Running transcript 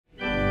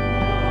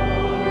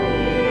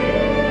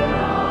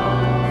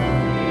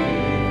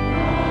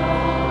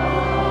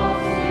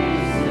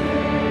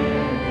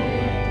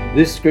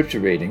This scripture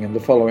reading and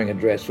the following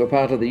address were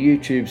part of the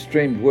YouTube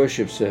streamed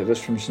worship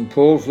service from St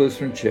Paul's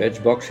Lutheran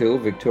Church, Box Hill,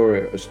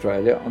 Victoria,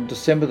 Australia on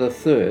December the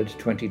 3rd,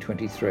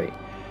 2023.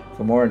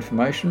 For more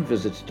information,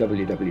 visit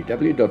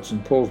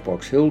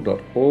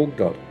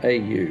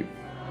www.stpaulsboxhill.org.au.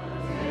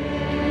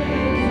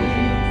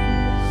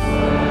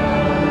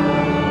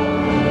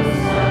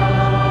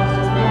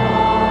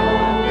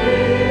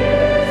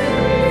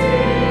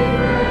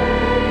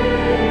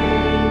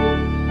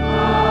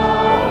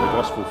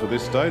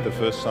 This day, the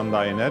first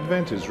Sunday in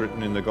Advent, is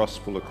written in the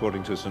Gospel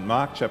according to St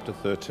Mark chapter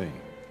 13.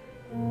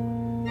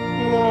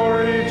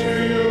 Glory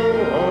to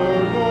you,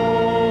 O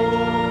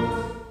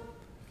Lord.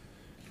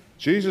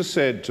 Jesus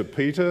said to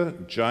Peter,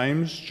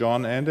 James,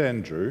 John and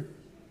Andrew,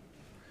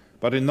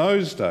 "But in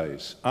those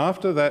days,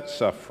 after that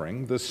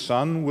suffering, the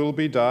sun will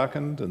be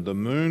darkened and the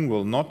moon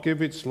will not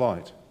give its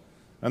light,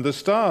 and the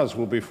stars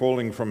will be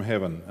falling from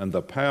heaven, and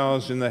the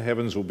powers in the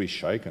heavens will be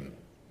shaken.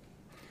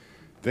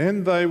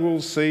 Then they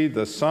will see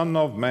the Son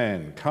of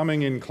Man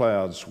coming in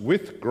clouds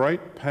with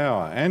great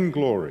power and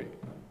glory.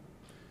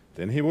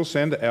 Then he will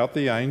send out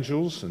the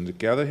angels and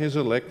gather his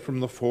elect from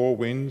the four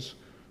winds,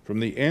 from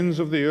the ends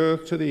of the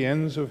earth to the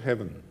ends of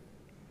heaven.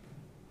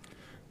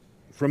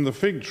 From the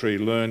fig tree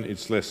learn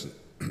its lesson.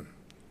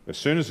 As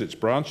soon as its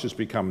branches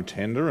become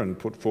tender and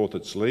put forth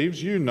its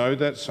leaves, you know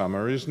that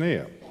summer is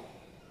near.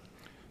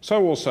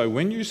 So also,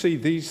 when you see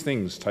these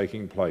things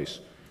taking place,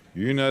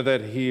 you know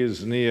that he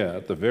is near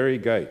at the very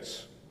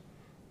gates.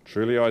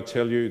 Truly I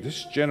tell you,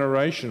 this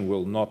generation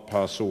will not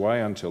pass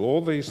away until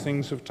all these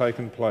things have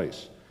taken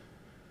place.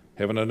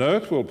 Heaven and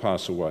earth will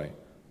pass away,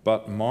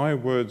 but my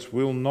words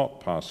will not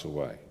pass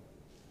away.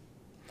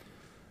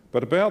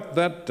 But about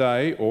that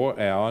day or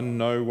hour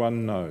no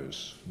one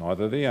knows,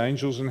 neither the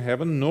angels in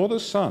heaven nor the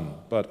Son,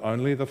 but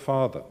only the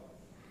Father.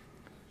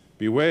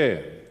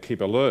 Beware,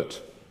 keep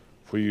alert,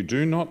 for you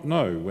do not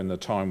know when the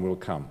time will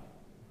come.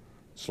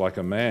 It's like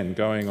a man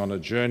going on a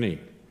journey,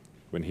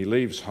 when he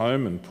leaves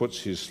home and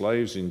puts his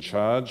slaves in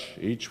charge,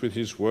 each with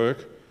his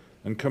work,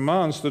 and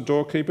commands the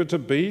doorkeeper to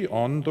be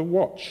on the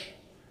watch.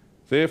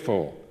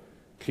 Therefore,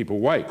 keep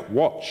awake,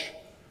 watch,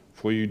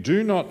 for you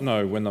do not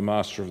know when the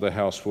master of the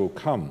house will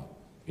come,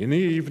 in the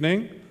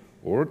evening,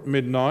 or at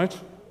midnight,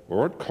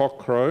 or at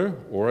cockcrow,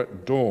 or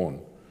at dawn,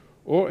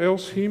 or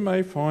else he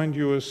may find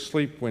you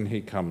asleep when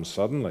he comes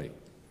suddenly.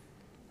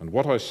 And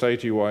what I say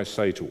to you, I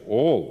say to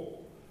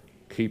all,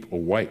 keep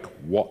awake,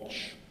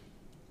 watch."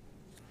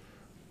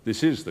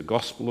 This is the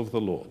gospel of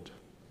the Lord.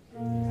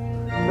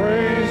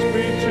 Praise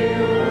be to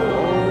you,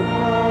 O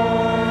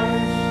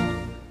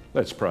Christ.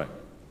 Let's pray.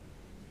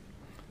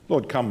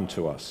 Lord, come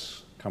to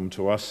us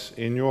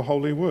in your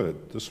holy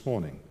word this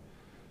morning,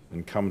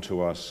 and come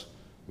to us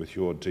with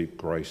your deep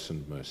grace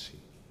and mercy.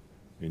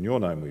 In your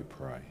name we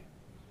pray.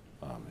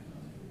 Amen.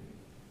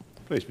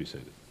 Please be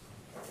seated.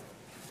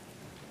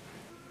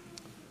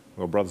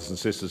 Well, brothers and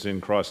sisters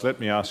in Christ, let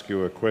me ask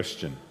you a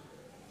question.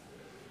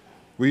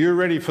 Were you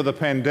ready for the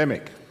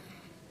pandemic?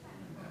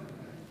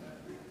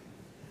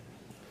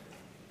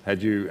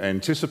 Had you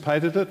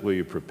anticipated it? Were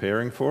you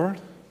preparing for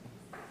it?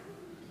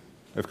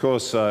 Of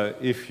course,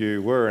 if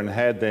you were and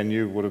had, then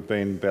you would have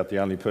been about the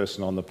only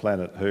person on the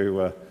planet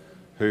who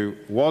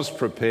was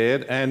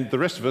prepared, and the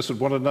rest of us would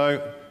want to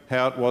know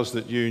how it was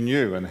that you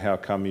knew and how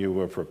come you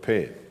were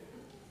prepared.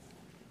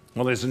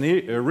 Well, there's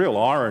a real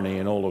irony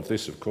in all of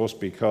this, of course,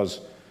 because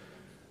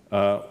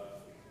a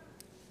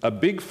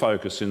big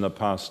focus in the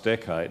past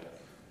decade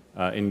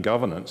in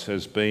governance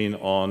has been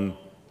on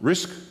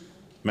risk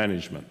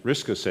management,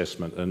 risk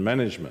assessment and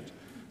management,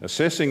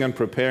 assessing and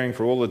preparing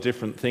for all the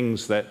different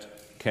things that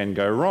can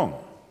go wrong.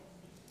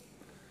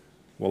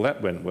 Well,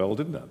 that went well,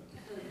 didn't it?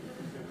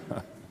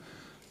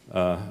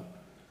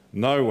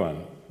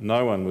 No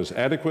one was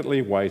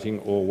adequately waiting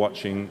or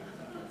watching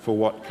for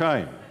what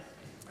came.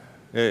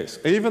 Yes,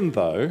 even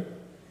though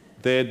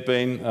there'd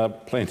been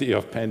plenty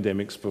of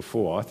pandemics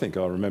before. I think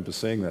I remember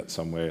seeing that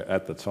somewhere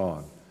at the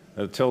time.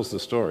 It tells the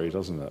story,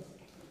 doesn't it?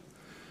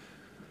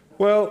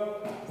 Well,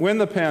 when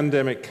the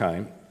pandemic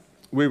came,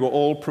 we were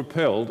all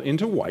propelled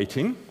into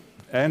waiting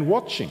and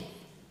watching.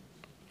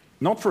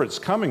 Not for its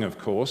coming, of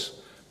course,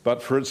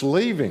 but for its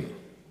leaving.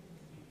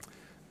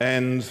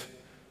 And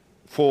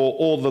for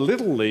all the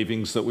little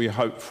leavings that we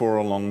hoped for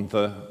along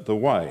the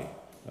way,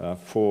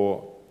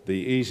 for the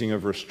easing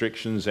of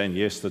restrictions and,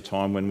 yes, the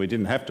time when we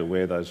didn't have to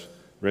wear those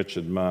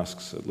wretched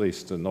masks, at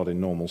least not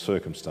in normal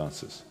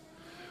circumstances.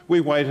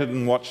 We waited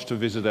and watched to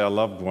visit our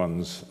loved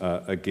ones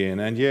again,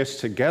 and, yes,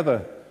 to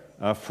gather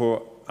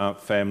for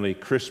family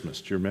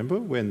Christmas. Do you remember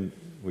when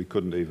we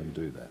couldn't even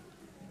do that?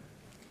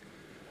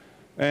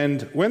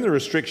 And when the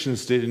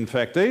restrictions did in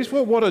fact ease,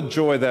 well, what a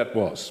joy that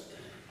was.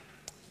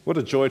 What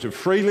a joy to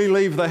freely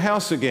leave the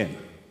house again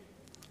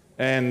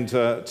and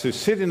to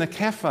sit in a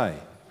cafe,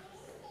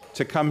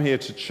 to come here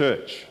to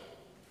church.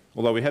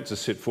 Although we had to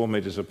sit 4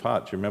 metres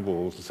apart, do you remember,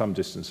 or some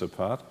distance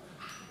apart?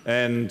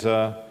 And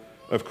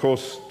of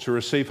course, to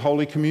receive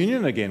Holy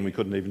Communion again. We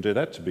couldn't even do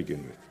that to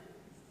begin with.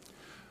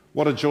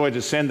 What a joy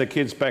to send the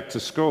kids back to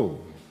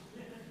school.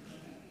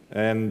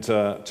 and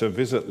to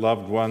visit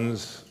loved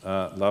ones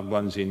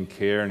in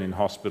care and in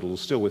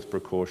hospitals, still with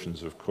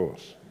precautions, of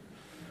course.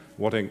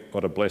 What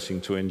a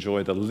blessing to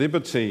enjoy the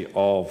liberty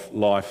of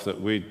life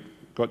that we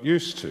got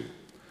used to,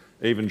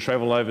 even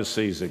travel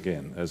overseas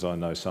again, as I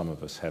know some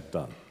of us have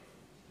done.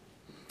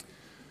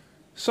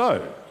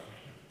 So,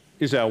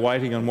 is our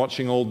waiting and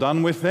watching all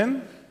done with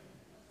then?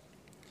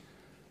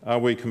 Are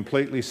we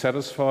completely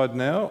satisfied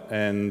now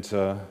and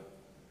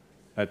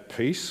at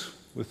peace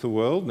with the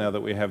world now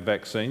that we have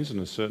vaccines and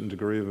a certain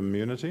degree of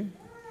immunity?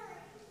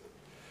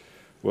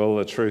 Well,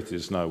 the truth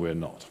is no, we're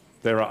not.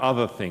 There are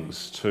other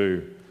things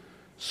to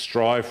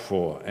strive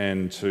for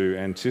and to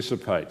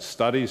anticipate.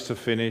 Studies to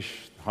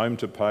finish, home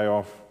to pay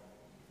off,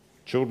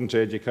 children to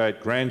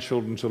educate,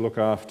 grandchildren to look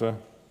after.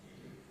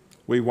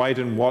 We wait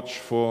and watch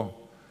for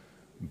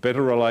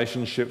better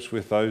relationships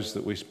with those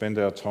that we spend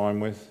our time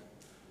with,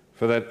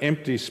 for that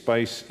empty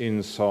space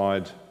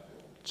inside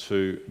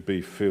to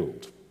be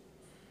filled.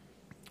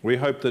 We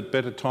hope that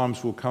better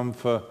times will come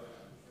for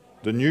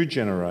the new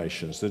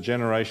generations, the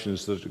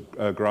generations that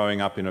are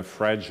growing up in a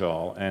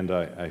fragile and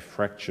a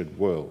fractured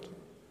world.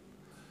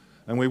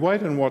 And we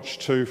wait and watch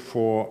too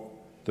for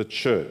the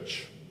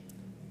church,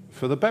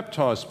 for the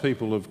baptised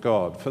people of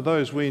God, for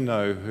those we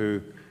know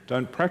who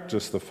don't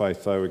practice the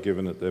faith they were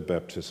given at their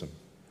baptism,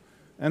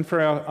 and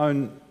for our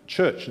own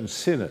church and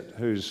synod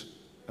whose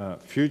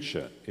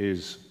future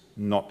is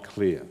not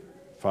clear,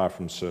 far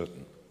from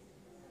certain.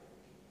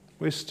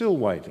 We're still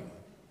waiting,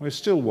 we're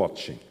still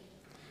watching,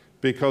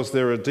 because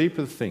there are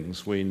deeper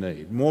things we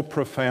need, more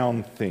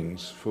profound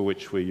things for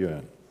which we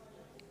yearn.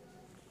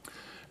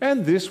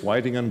 And this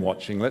waiting and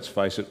watching, let's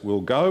face it,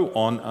 will go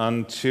on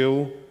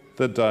until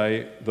the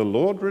day the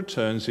Lord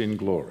returns in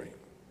glory,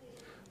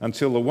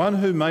 until the one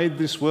who made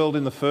this world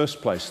in the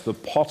first place, the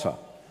potter,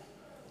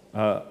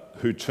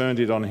 who turned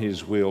it on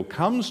his wheel,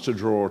 comes to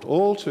draw it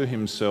all to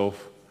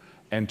himself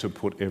and to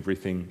put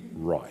everything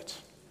right.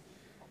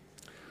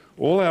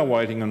 All our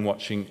waiting and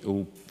watching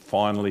will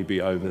finally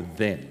be over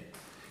then.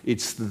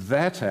 It's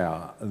that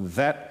hour,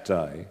 that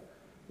day,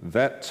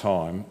 that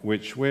time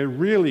which we're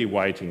really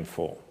waiting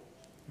for,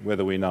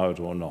 whether we know it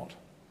or not.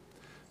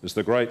 As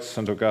the great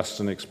St.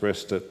 Augustine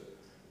expressed it,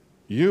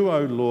 "You,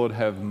 O Lord,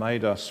 have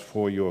made us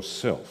for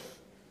yourself,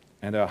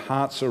 and our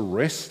hearts are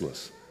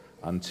restless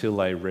until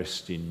they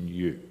rest in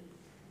you."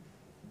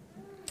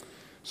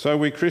 So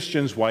we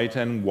Christians wait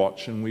and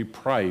watch, and we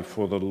pray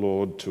for the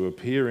Lord to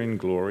appear in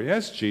glory,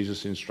 as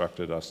Jesus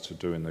instructed us to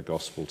do in the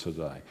Gospel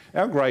today.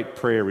 Our great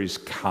prayer is,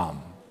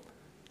 "Come,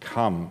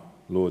 come,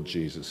 Lord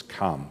Jesus,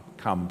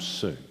 come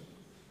soon."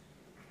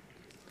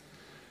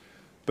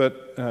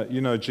 But,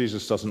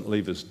 Jesus doesn't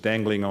leave us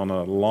dangling on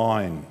a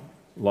line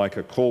like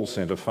a call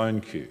centre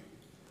phone queue.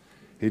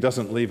 He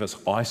doesn't leave us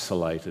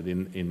isolated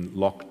in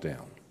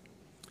lockdown.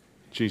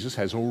 Jesus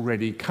has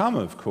already come,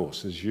 of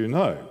course, as you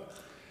know.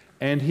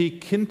 And he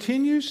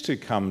continues to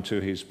come to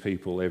his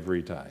people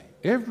every day,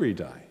 every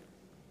day.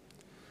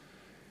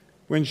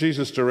 When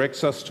Jesus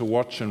directs us to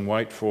watch and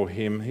wait for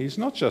him, he's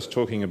not just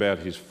talking about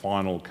his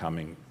final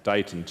coming,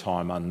 date and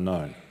time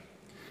unknown.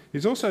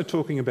 He's also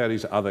talking about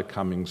his other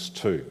comings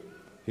too.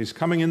 His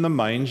coming in the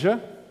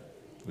manger,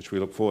 which we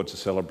look forward to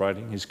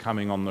celebrating, his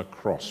coming on the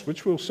cross,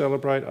 which we'll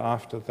celebrate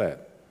after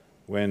that,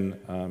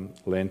 when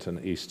Lent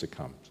and Easter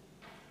comes.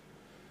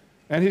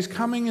 And his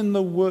coming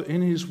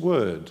in his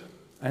word,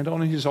 and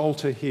on his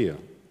altar here,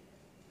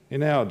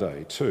 in our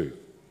day too.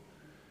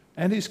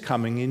 And his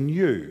coming in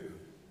you,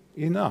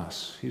 in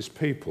us, his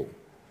people.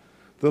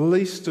 The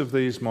least of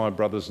these, my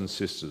brothers and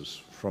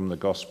sisters, from the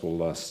Gospel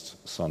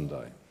last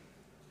Sunday.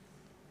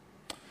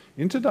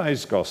 In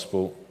today's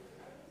Gospel,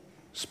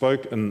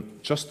 spoken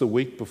just the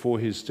week before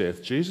his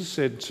death, Jesus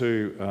said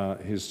to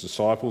his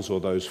disciples, or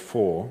those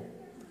four,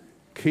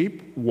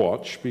 "Keep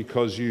watch,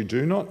 because you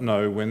do not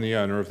know when the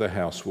owner of the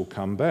house will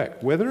come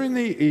back, whether in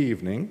the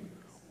evening,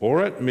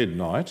 or at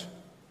midnight,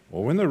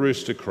 or when the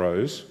rooster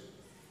crows,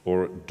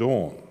 or at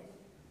dawn."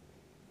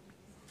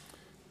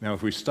 Now,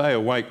 if we stay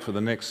awake for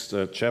the next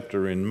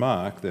chapter in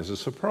Mark, there's a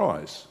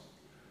surprise.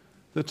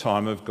 The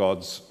time of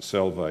God's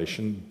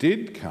salvation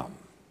did come,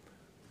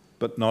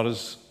 but not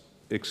as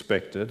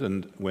expected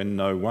and when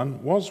no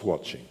one was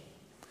watching.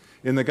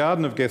 In the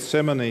Garden of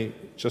Gethsemane,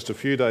 just a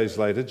few days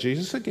later,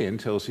 Jesus again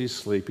tells his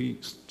sleepy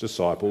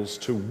disciples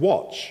to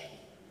watch.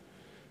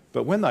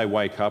 But when they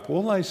wake up,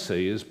 all they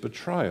see is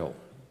betrayal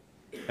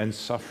and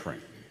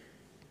suffering.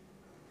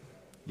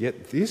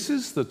 Yet this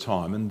is the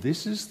time and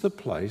this is the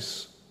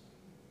place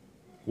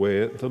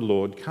where the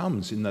Lord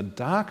comes, in the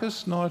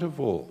darkest night of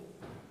all.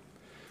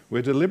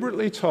 We're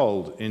deliberately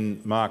told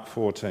in Mark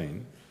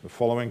 14, the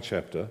following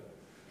chapter,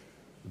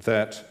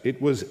 that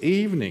it was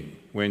evening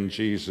when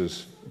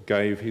Jesus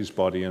gave his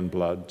body and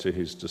blood to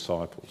his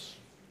disciples.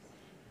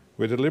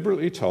 We're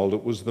deliberately told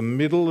it was the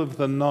middle of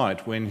the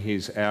night when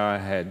his hour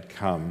had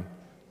come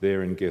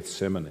there in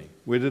Gethsemane.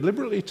 We're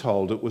deliberately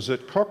told it was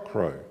at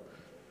cockcrow,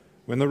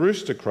 when the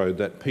rooster crowed,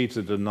 that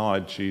Peter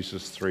denied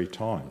Jesus 3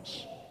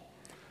 times.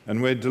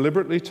 And we're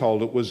deliberately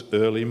told it was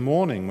early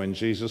morning when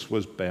Jesus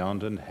was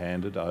bound and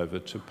handed over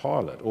to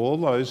Pilate. All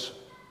those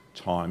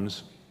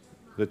times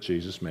that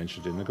Jesus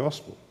mentioned in the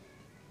Gospel.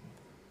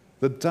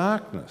 The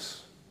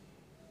darkness,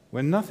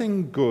 when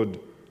nothing good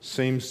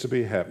seems to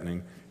be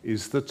happening,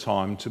 is the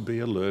time to be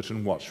alert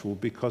and watchful,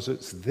 because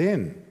it's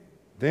then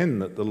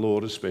that the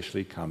Lord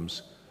especially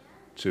comes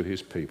to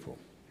his people.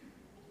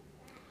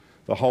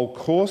 The whole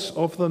course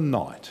of the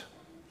night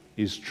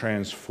is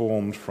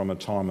transformed from a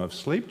time of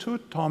sleep to a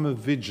time of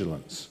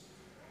vigilance,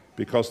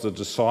 because the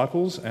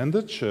disciples and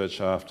the church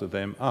after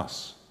them,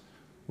 us,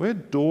 we're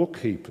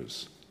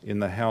doorkeepers in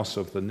the house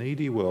of the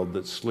needy world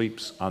that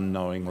sleeps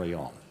unknowingly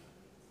on.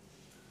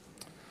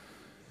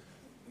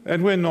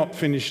 And we're not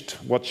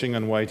finished watching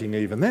and waiting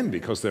even then,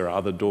 because there are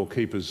other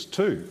doorkeepers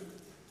too.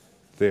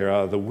 There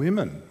are the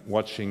women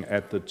watching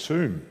at the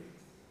tomb.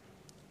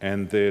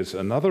 And there's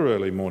another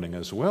early morning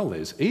as well.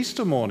 There's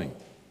Easter morning,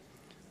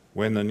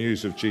 when the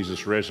news of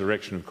Jesus'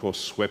 resurrection, of course,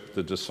 swept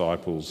the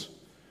disciples'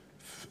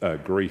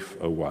 grief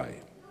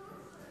away.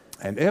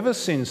 And ever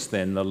since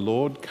then, the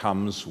Lord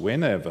comes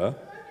whenever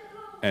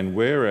and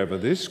wherever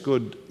this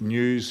good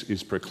news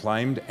is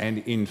proclaimed and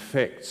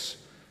infects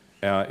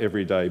our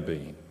everyday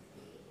being.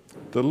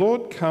 The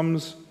Lord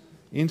comes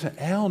into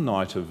our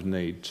night of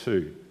need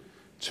too,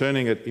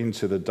 turning it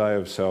into the day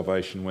of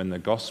salvation when the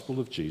gospel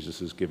of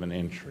Jesus is given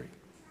entry.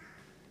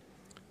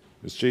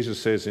 As Jesus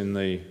says in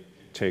the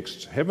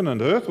text, heaven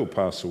and earth will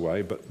pass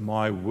away, but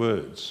my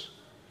words,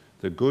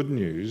 the good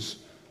news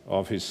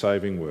of his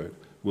saving work,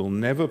 will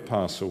never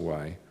pass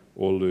away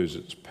or lose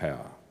its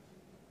power.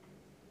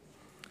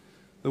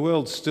 The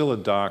world's still a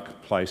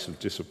dark place of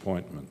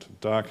disappointment,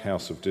 a dark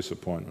house of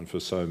disappointment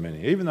for so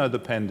many, even though the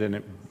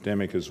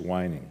pandemic is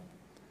waning.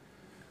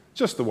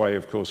 Just the way,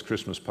 of course,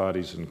 Christmas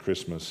parties and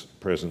Christmas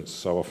presents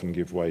so often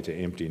give way to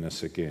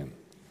emptiness again.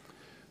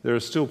 There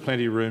are still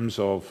plenty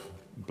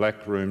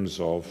black rooms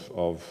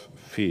of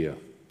fear,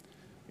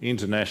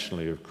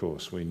 internationally, of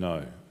course, we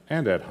know,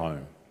 and at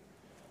home,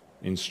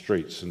 in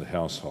streets and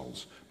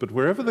households. But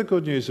wherever the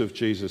good news of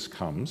Jesus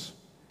comes,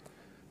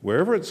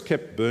 wherever it's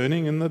kept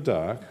burning in the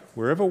dark,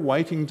 wherever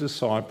waiting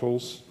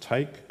disciples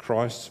take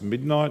Christ's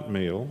midnight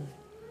meal,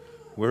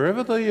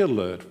 wherever they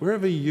alert,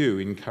 wherever you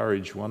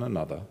encourage one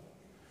another,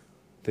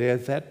 there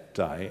that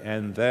day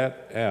and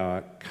that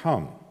hour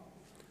come,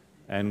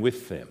 and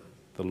with them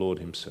the Lord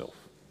himself.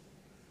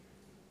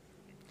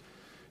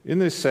 In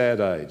this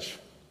sad age,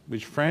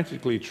 which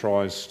frantically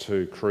tries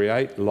to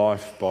create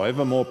life by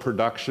ever more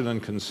production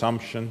and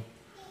consumption,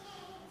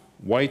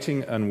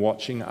 waiting and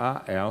watching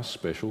are our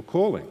special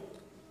calling.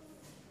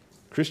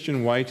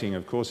 Christian waiting,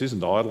 of course,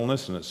 isn't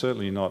idleness, and it's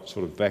certainly not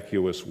sort of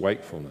vacuous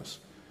wakefulness,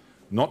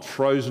 not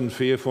frozen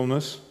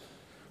fearfulness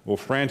or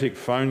frantic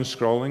phone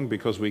scrolling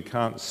because we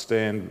can't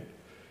stand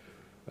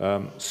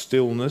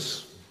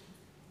stillness,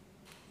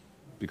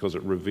 because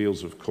it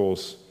reveals, of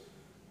course,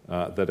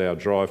 that our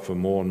drive for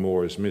more and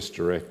more is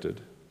misdirected.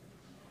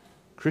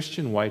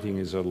 Christian waiting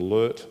is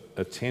alert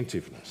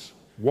attentiveness,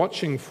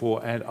 watching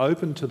for and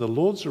open to the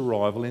Lord's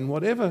arrival in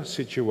whatever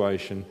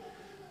situation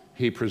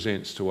he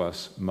presents to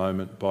us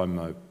moment by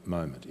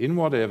moment, in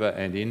whatever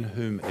and in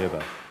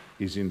whomever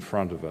is in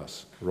front of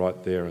us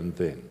right there and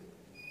then.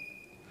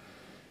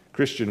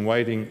 Christian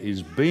waiting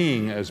is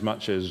being as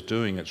much as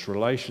doing. It's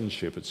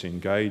relationship, it's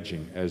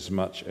engaging as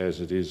much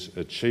as it is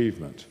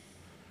achievement,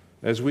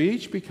 as we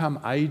each become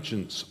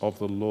agents of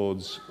the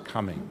Lord's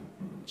coming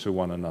to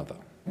one another.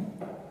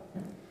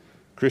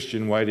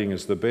 Christian waiting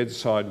is the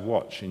bedside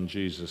watch in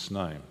Jesus'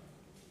 name.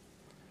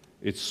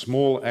 It's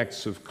small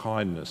acts of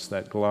kindness,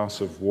 that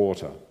glass of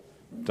water,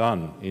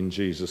 done in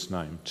Jesus'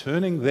 name,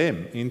 turning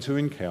them into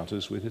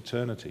encounters with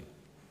eternity.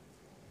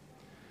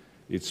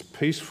 It's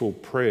peaceful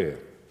prayer,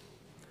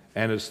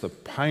 and it's the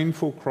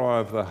painful cry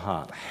of the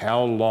heart,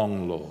 how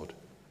long, Lord,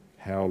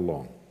 how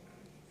long?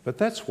 But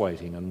that's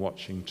waiting and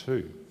watching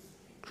too.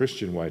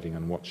 Christian waiting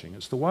and watching.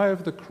 It's the way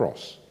of the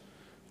cross,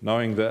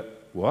 knowing that,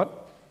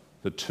 what?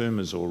 The tomb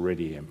is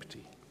already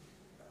empty.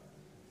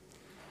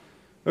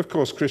 Of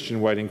course,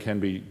 Christian waiting can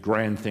be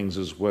grand things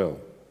as well.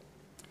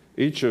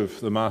 Each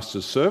of the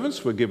master's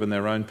servants were given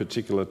their own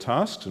particular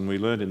tasks, and we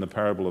learned in the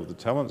parable of the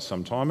talents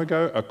some time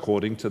ago,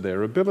 according to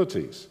their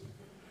abilities.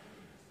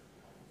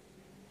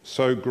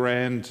 So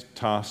grand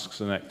tasks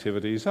and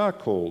activities are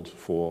called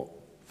for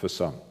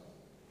some.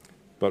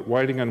 But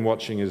waiting and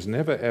watching is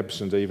never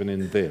absent even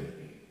in them,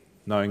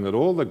 knowing that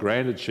all the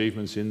grand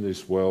achievements in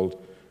this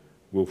world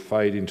will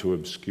fade into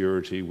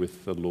obscurity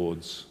with the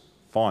Lord's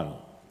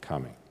final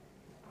coming.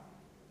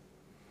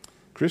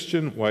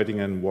 Christian waiting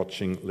and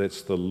watching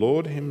lets the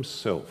Lord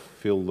himself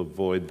fill the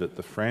void that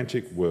the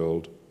frantic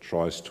world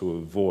tries to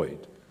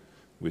avoid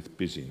with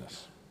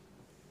busyness.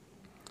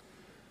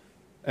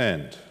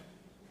 And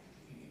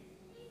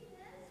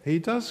he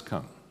does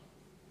come.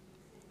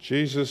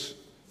 Jesus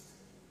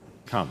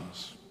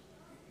comes.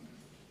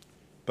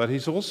 But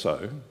he's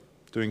also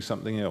doing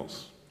something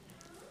else.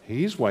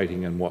 He's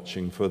waiting and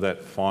watching for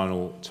that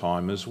final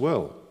time as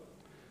well.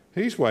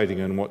 He's waiting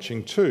and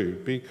watching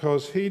too,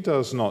 because he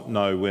does not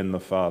know when the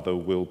Father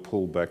will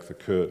pull back the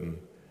curtain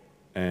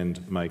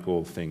and make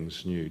all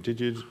things new. Did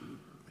you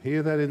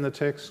hear that in the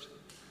text?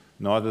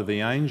 Neither the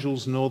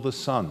angels nor the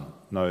Son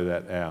know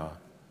that hour,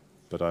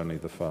 but only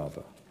the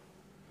Father.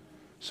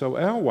 So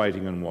our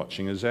waiting and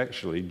watching is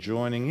actually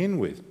joining in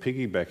with,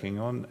 piggybacking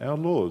on our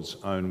Lord's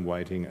own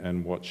waiting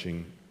and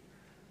watching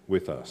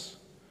with us.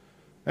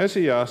 As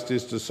he asked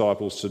his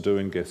disciples to do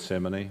in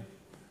Gethsemane,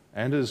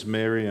 and as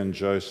Mary and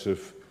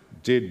Joseph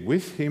did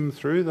with him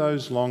through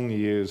those long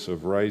years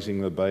of raising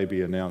the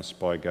baby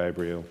announced by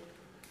Gabriel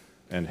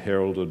and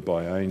heralded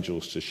by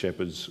angels to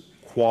shepherds,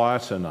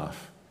 quiet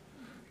enough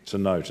to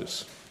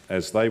notice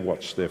as they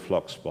watched their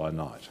flocks by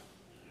night.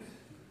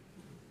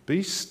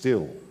 Be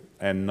still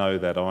and know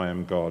that I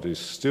am God is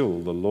still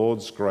the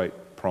Lord's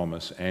great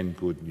promise and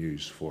good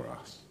news for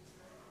us.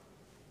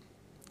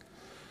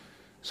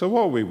 So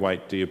while we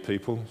wait, dear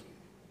people,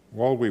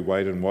 while we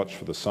wait and watch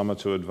for the summer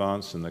to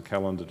advance and the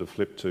calendar to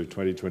flip to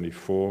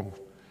 2024,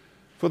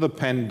 for the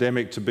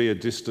pandemic to be a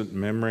distant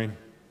memory,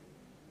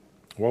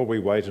 while we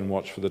wait and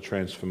watch for the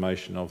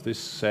transformation of this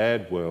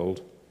sad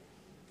world,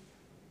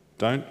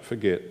 don't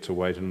forget to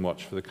wait and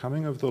watch for the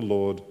coming of the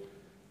Lord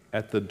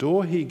at the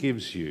door he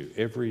gives you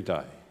every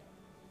day,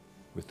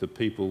 with the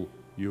people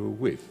you are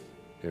with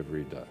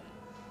every day.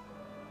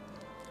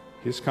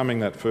 His coming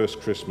that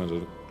first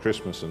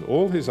Christmas and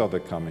all his other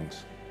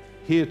comings,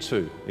 here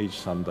too, each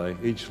Sunday,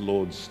 each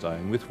Lord's Day,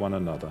 and with one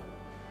another,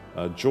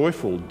 are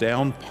joyful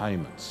down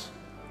payments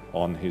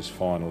on his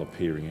final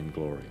appearing in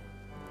glory.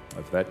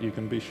 Of that you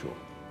can be sure.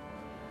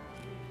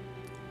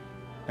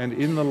 And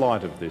in the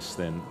light of this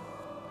then,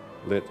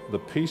 let the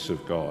peace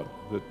of God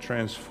that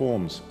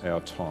transforms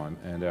our time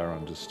and our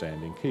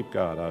understanding keep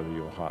guard over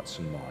your hearts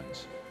and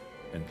minds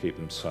and keep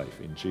them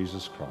safe in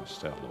Jesus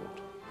Christ our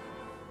Lord.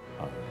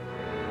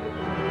 Amen.